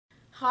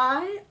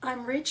Hi,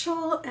 I'm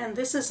Rachel, and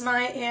this is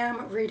my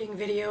AM reading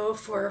video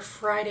for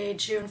Friday,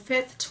 June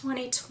 5th,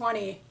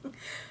 2020.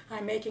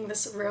 I'm making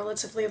this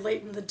relatively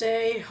late in the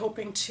day,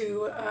 hoping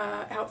to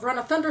outrun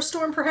a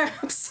thunderstorm,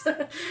 perhaps.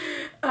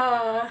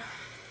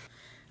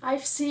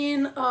 I've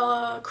seen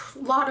a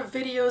lot of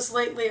videos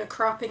lately, a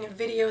cropping of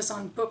videos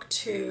on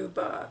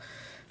BookTube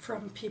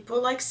from people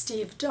like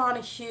Steve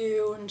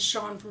Donahue and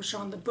Sean from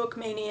Sean the Book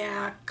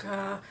Maniac,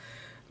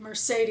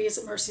 Mercedes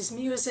at Mercy's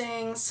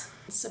Musings,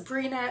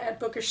 Sabrina at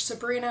Bookish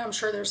Sabrina. I'm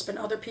sure there's been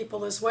other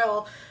people as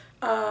well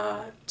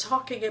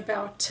talking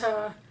about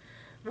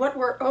what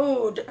we're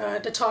owed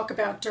to talk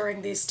about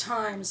during these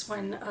times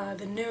when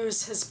the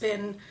news has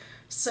been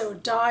so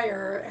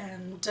dire,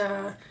 and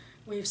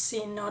we've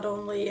seen not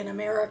only in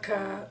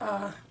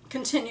America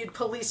continued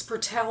police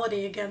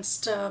brutality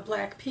against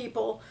black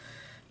people,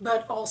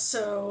 but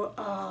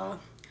also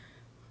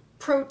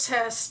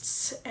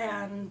protests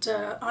and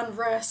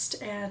unrest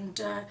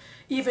and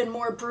even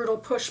more brutal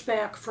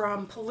pushback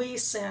from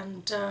police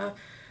and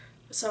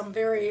some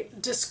very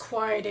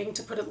disquieting,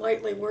 to put it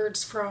lightly,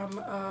 words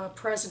from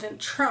President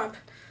Trump.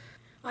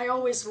 I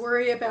always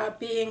worry about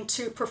being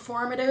too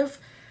performative,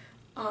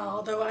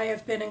 although I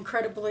have been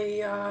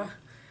incredibly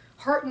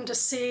heartened to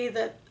see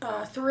that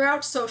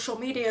throughout social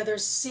media there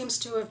seems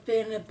to have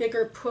been a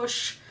bigger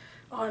push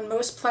on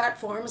most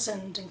platforms,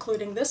 and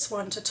including this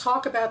one, to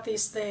talk about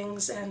these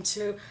things and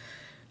to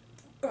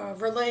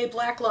relay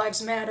Black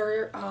Lives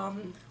Matter,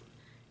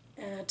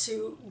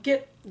 to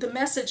get the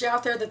message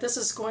out there that this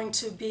is going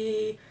to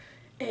be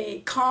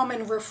a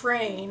common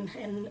refrain,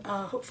 and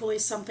hopefully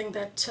something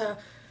that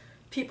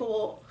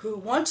people who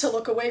want to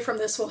look away from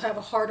this will have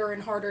a harder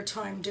and harder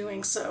time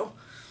doing so,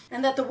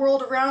 and that the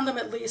world around them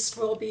at least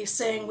will be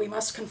saying we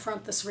must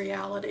confront this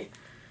reality.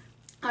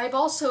 I've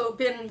also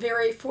been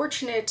very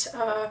fortunate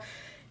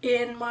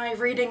in my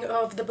reading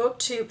of the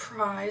BookTube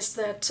prize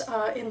that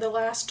in the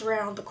last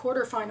round, the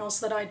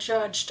quarterfinals that I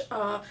judged,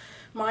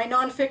 my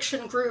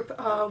nonfiction group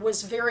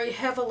was very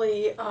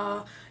heavily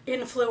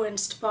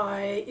influenced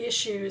by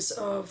issues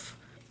of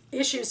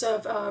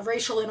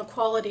racial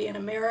inequality in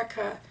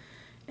America,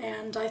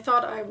 and I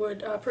thought I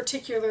would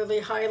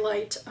particularly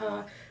highlight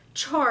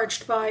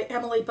Charged by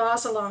Emily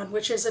Bazelon,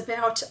 which is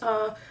about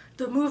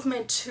the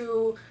movement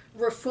to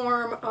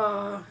reform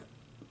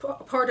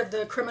part of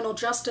the criminal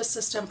justice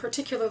system,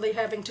 particularly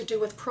having to do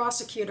with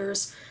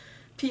prosecutors,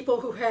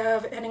 people who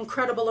have an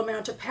incredible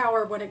amount of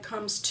power when it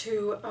comes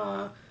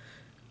to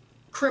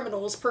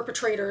criminals,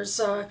 perpetrators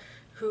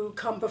who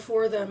come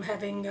before them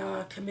having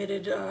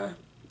committed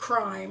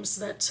crimes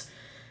that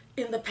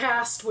in the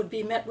past would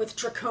be met with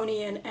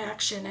draconian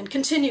action and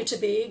continue to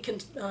be,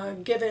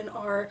 given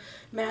our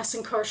mass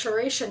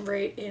incarceration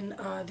rate in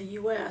the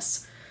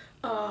U.S.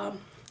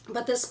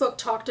 But this book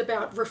talked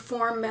about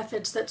reform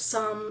methods that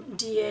some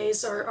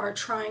DAs are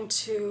trying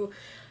to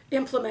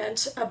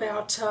implement,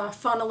 about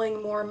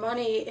funneling more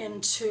money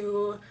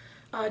into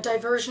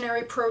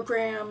diversionary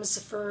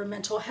programs for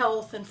mental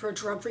health and for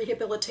drug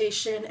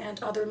rehabilitation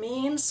and other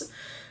means.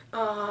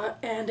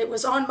 And it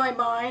was on my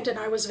mind, and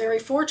I was very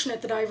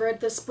fortunate that I read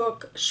this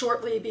book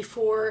shortly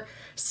before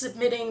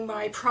submitting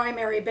my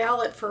primary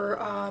ballot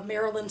for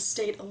Maryland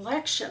state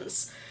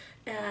elections.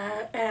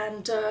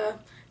 And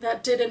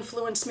that did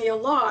influence me a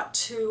lot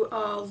to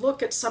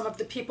look at some of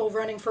the people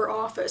running for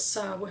office.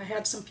 I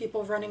had some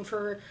people running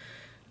for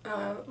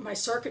my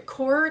circuit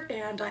court,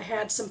 and I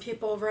had some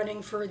people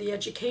running for the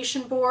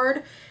education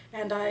board,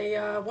 and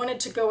I wanted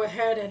to go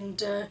ahead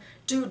and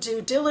do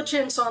due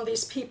diligence on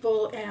these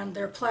people and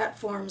their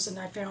platforms, and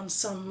I found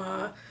some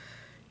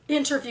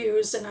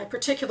interviews, and I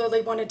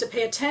particularly wanted to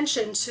pay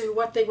attention to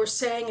what they were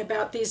saying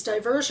about these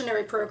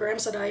diversionary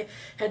programs that I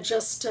had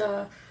just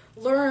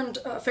learned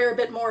a fair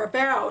bit more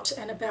about,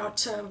 and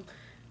about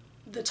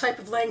the type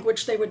of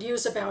language they would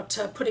use about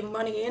putting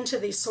money into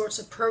these sorts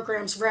of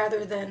programs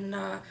rather than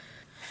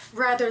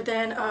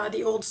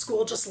the old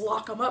school just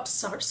lock them up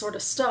sort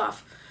of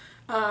stuff.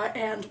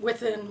 And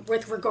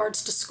with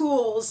regards to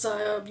schools,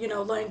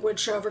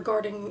 language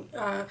regarding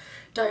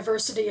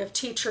diversity of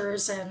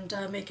teachers and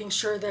making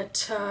sure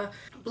that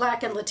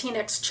Black and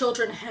Latinx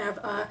children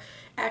have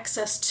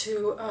access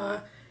to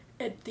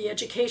the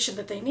education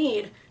that they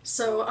need.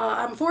 So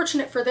I'm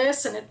fortunate for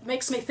this, and it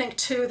makes me think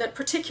too that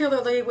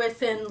particularly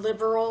within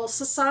liberal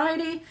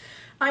society,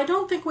 I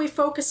don't think we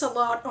focus a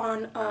lot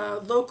on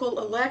local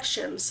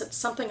elections. It's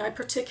something I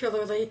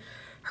particularly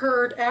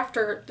heard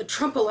after the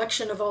Trump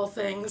election, of all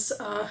things,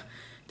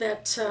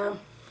 that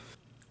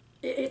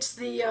it's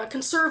the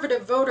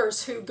conservative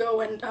voters who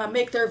go and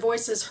make their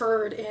voices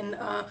heard in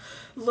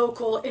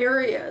local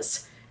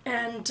areas.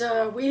 And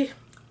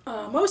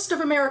most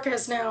of America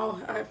has now,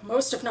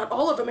 most if not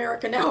all of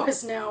America now,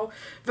 has now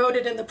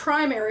voted in the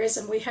primaries,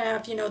 and we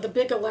have, the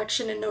big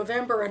election in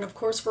November, and of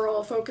course we're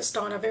all focused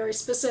on a very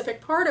specific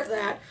part of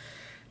that.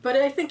 But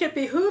I think it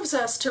behooves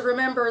us to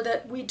remember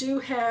that we do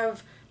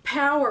have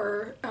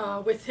power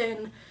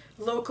within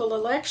local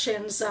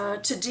elections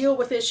to deal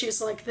with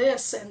issues like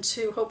this, and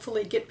to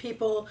hopefully get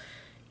people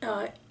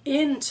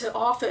into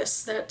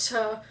office that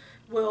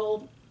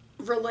will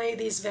relay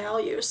these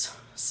values.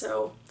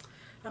 So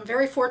I'm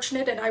very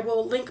fortunate, and I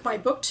will link my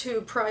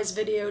BookTube prize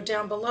video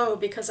down below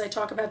because I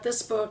talk about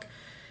this book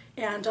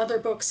and other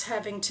books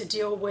having to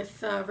deal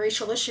with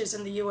racial issues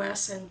in the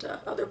U.S. and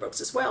other books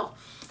as well.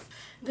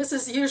 This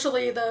is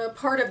usually the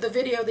part of the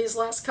video these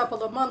last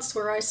couple of months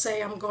where I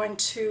say I'm going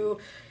to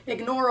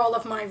ignore all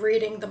of my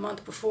reading the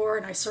month before,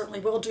 and I certainly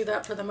will do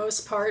that for the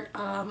most part.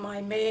 My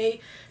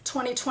May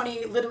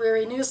 2020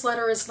 literary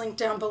newsletter is linked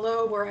down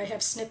below, where I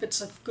have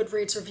snippets of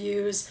Goodreads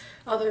reviews,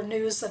 other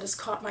news that has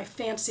caught my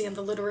fancy in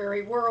the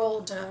literary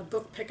world,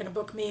 book pick and a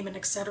book meme, and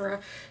etc.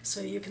 So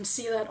you can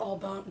see that all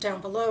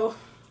down below.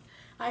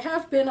 I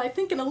have been, I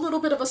think, in a little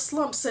bit of a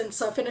slump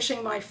since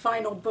finishing my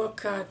final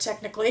book,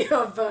 technically,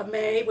 of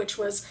May, which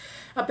was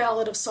A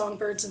Ballad of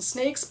Songbirds and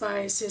Snakes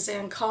by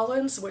Suzanne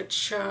Collins,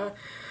 which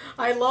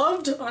I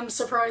loved,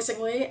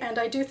 unsurprisingly, and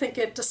I do think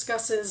it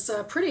discusses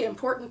pretty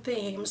important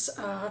themes,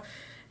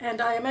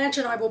 and I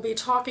imagine I will be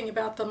talking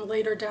about them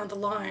later down the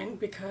line,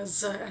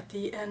 because at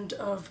the end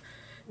of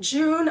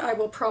June I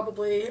will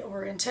probably,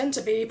 or intend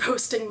to be,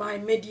 posting my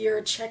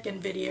mid-year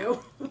check-in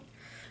video.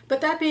 But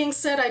that being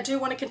said, I do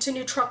want to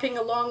continue trucking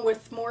along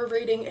with more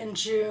reading in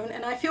June,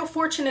 and I feel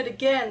fortunate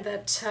again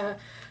that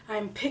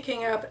I'm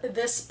picking up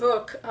this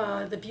book,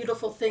 The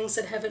Beautiful Things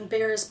That Heaven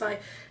Bears by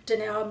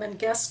Dinaw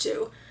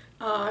Mengestu,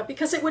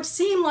 because it would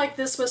seem like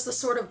this was the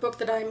sort of book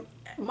that I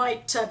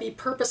might be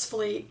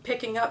purposefully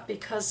picking up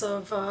because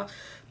of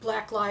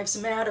Black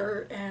Lives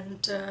Matter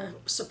and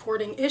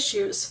supporting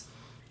issues.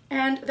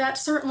 And that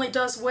certainly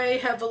does weigh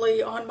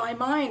heavily on my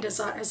mind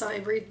as I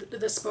read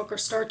this book, or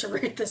start to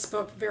read this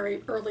book,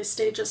 very early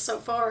stages so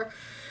far.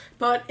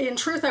 But in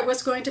truth, I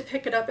was going to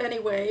pick it up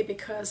anyway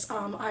because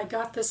I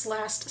got this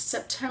last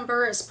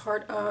September as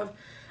part of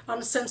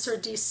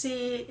Uncensored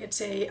DC. It's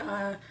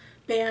a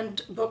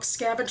banned book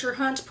scavenger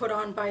hunt put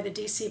on by the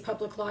DC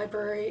Public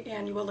Library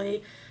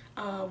annually,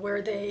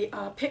 where they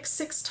pick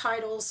 6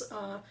 titles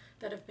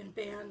that have been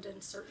banned in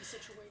certain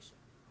situations.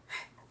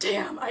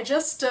 Damn, I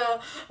just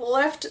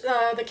left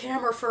the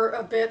camera for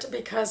a bit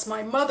because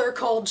my mother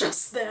called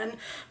just then,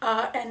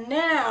 and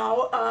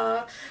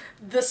now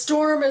the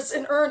storm is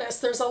in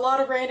earnest. There's a lot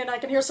of rain and I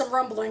can hear some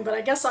rumbling, but I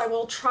guess I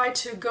will try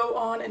to go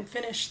on and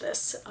finish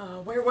this.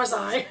 Where was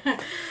I?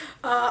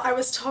 I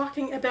was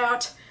talking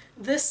about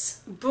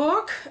this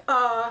book,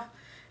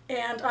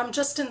 and I'm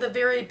just in the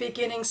very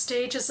beginning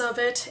stages of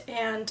it,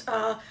 and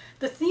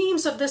the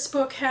themes of this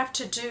book have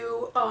to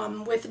do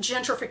with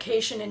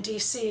gentrification in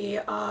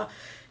DC.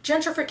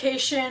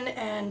 Gentrification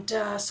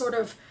and sort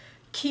of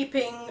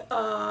keeping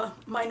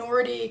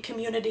minority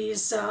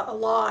communities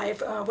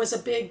alive was a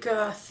big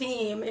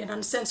theme in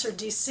Uncensored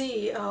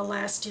DC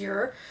last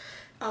year.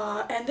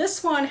 And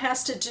this one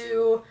has to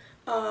do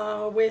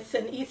with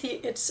an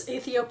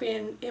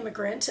Ethiopian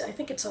immigrant. I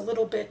think it's a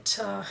little bit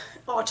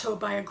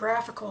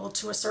autobiographical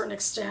to a certain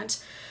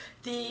extent.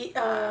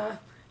 The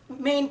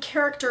main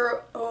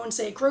character owns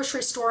a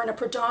grocery store in a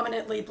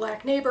predominantly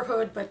black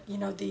neighborhood, but you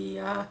know,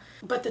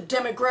 but the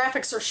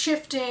demographics are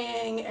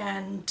shifting,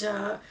 and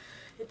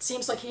it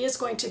seems like he is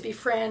going to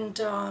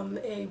befriend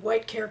a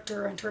white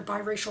character and her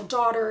biracial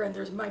daughter, and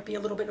there might be a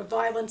little bit of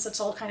violence that's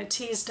all kind of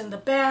teased in the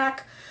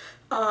back.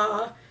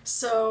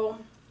 So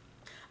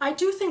I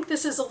do think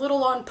this is a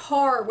little on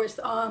par with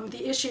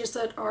the issues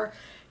that are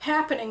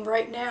happening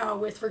right now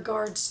with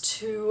regards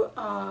to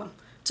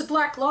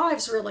Black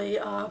lives, really.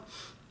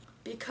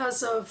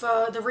 Because of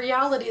the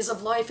realities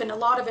of life in a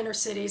lot of inner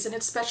cities, and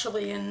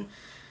especially in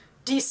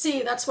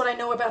DC. That's what I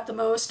know about the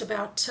most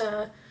about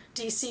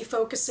DC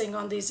focusing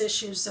on these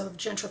issues of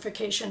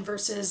gentrification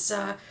versus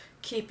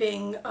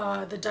keeping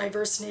the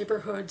diverse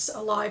neighborhoods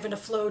alive and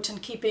afloat,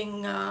 and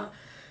keeping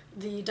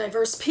the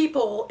diverse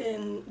people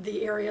in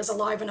the areas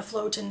alive and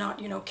afloat and not,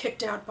 you know,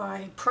 kicked out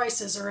by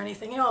prices or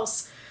anything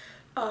else.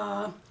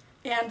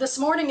 And this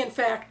morning, in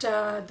fact,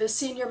 the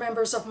senior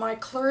members of my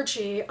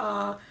clergy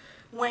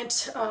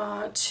went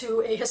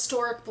to a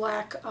historic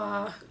black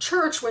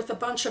church with a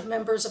bunch of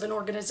members of an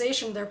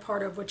organization they're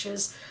part of, which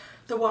is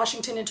the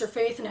Washington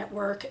Interfaith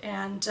Network,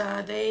 and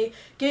they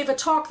gave a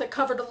talk that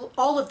covered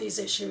all of these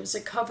issues.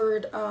 It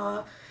covered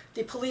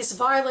the police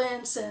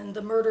violence and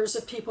the murders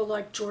of people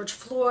like George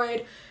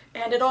Floyd,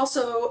 and it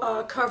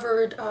also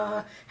covered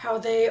how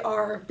they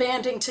are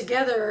banding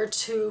together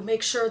to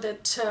make sure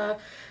that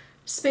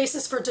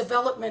spaces for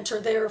development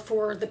are there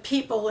for the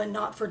people and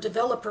not for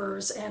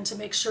developers, and to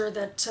make sure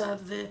that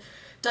the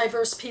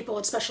diverse people,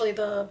 especially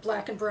the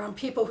black and brown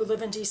people who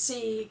live in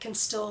DC, can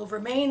still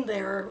remain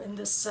there in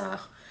this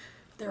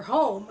their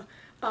home.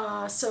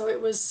 So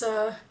it was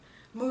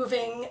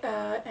moving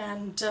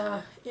and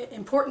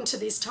important to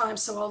these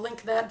times, so I'll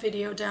link that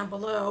video down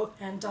below,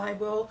 and I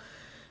will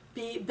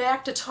be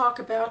back to talk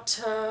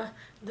about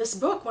this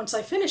book once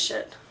I finish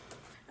it.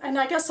 And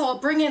I guess I'll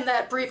bring in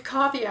that brief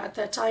caveat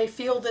that I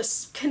feel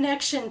this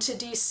connection to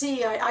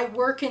DC. I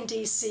work in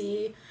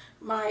DC.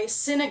 My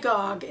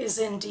synagogue is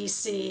in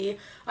DC.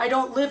 I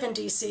don't live in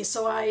DC,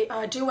 so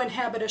I do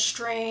inhabit a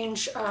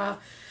strange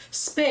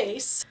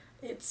space.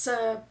 It's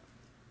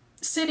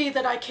city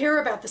that I care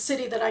about, the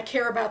city that I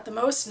care about the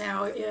most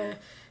now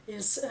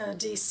is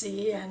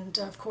DC, and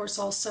of course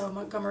also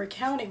Montgomery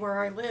County where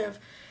I live.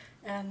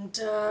 And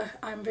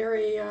I'm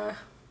very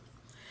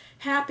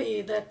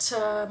happy that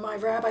my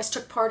rabbis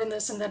took part in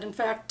this, and that in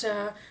fact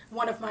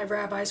one of my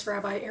rabbis,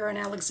 Rabbi Aaron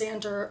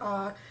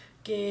Alexander,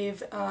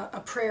 gave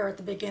a prayer at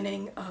the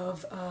beginning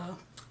of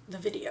the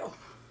video.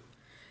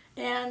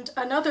 And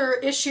another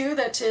issue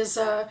that is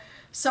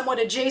somewhat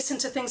adjacent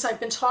to things I've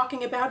been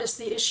talking about is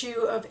the issue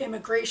of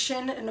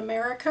immigration in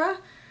America.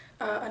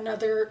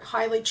 Another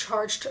highly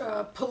charged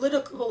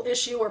political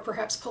issue, or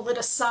perhaps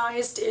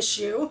politicized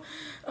issue,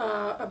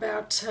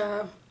 about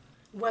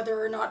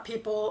whether or not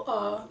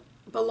people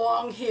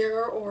belong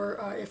here,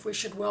 or if we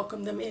should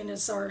welcome them in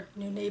as our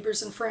new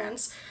neighbors and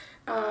friends.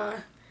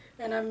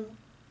 And I'm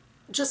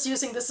just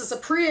using this as a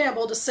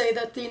preamble to say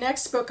that the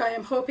next book I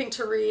am hoping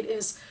to read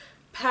is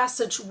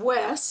Passage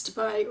West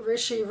by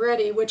Rishi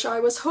Reddi, which I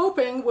was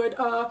hoping would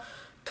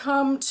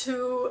come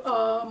to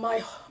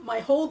my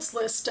holds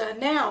list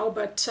now,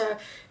 but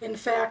in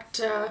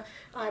fact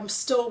I'm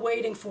still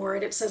waiting for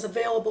it. It says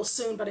available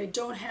soon, but I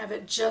don't have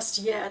it just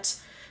yet.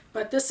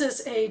 But this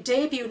is a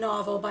debut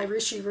novel by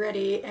Rishi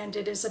Reddi, and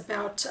it is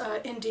about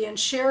Indian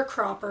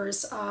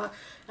sharecroppers,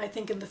 I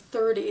think in the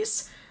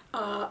 30s.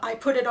 I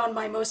put it on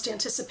my most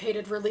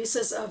anticipated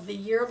releases of the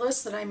year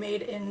list that I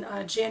made in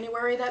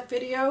January, that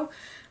video.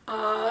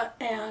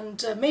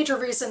 And a major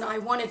reason I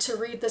wanted to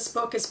read this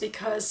book is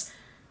because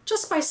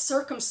just by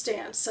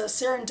circumstance,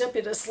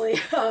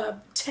 serendipitously,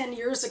 10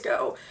 years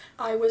ago,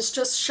 I was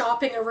just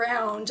shopping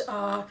around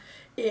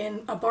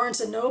in a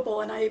Barnes &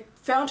 Noble, and I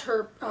found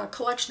her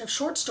collection of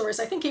short stories,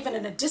 I think even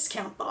in a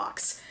discount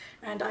box.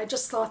 And I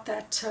just thought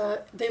that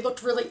they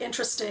looked really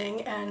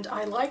interesting, and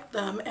I liked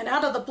them. And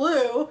out of the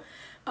blue,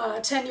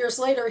 10 years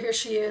later, here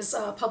she is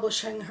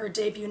publishing her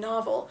debut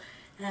novel.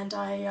 And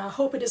I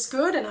hope it is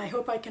good, and I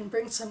hope I can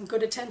bring some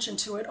good attention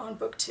to it on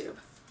BookTube.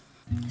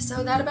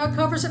 So that about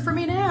covers it for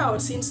me now.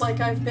 It seems like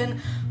I've been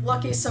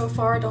lucky so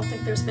far. I don't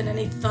think there's been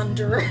any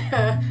thunder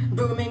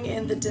booming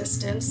in the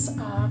distance.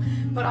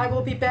 But I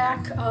will be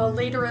back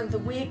later in the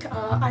week.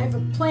 I have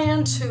a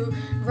plan to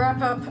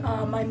wrap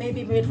up my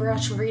Maybe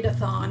Midrash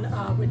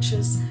Readathon, which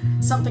is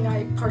something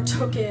I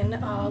partook in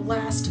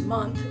last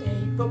month,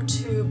 a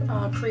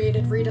BookTube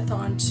created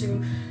readathon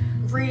to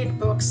read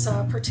books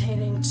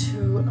pertaining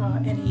to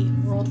any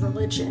world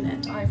religion.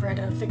 And I read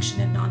a fiction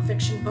and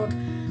nonfiction book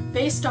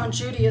based on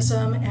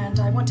Judaism, and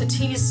I want to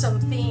tease some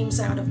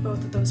themes out of both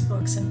of those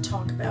books and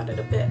talk about it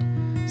a bit.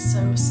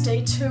 So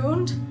stay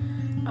tuned.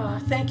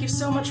 Thank you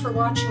so much for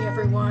watching,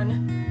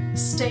 everyone.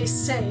 Stay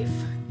safe,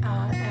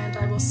 and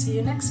I will see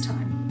you next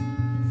time.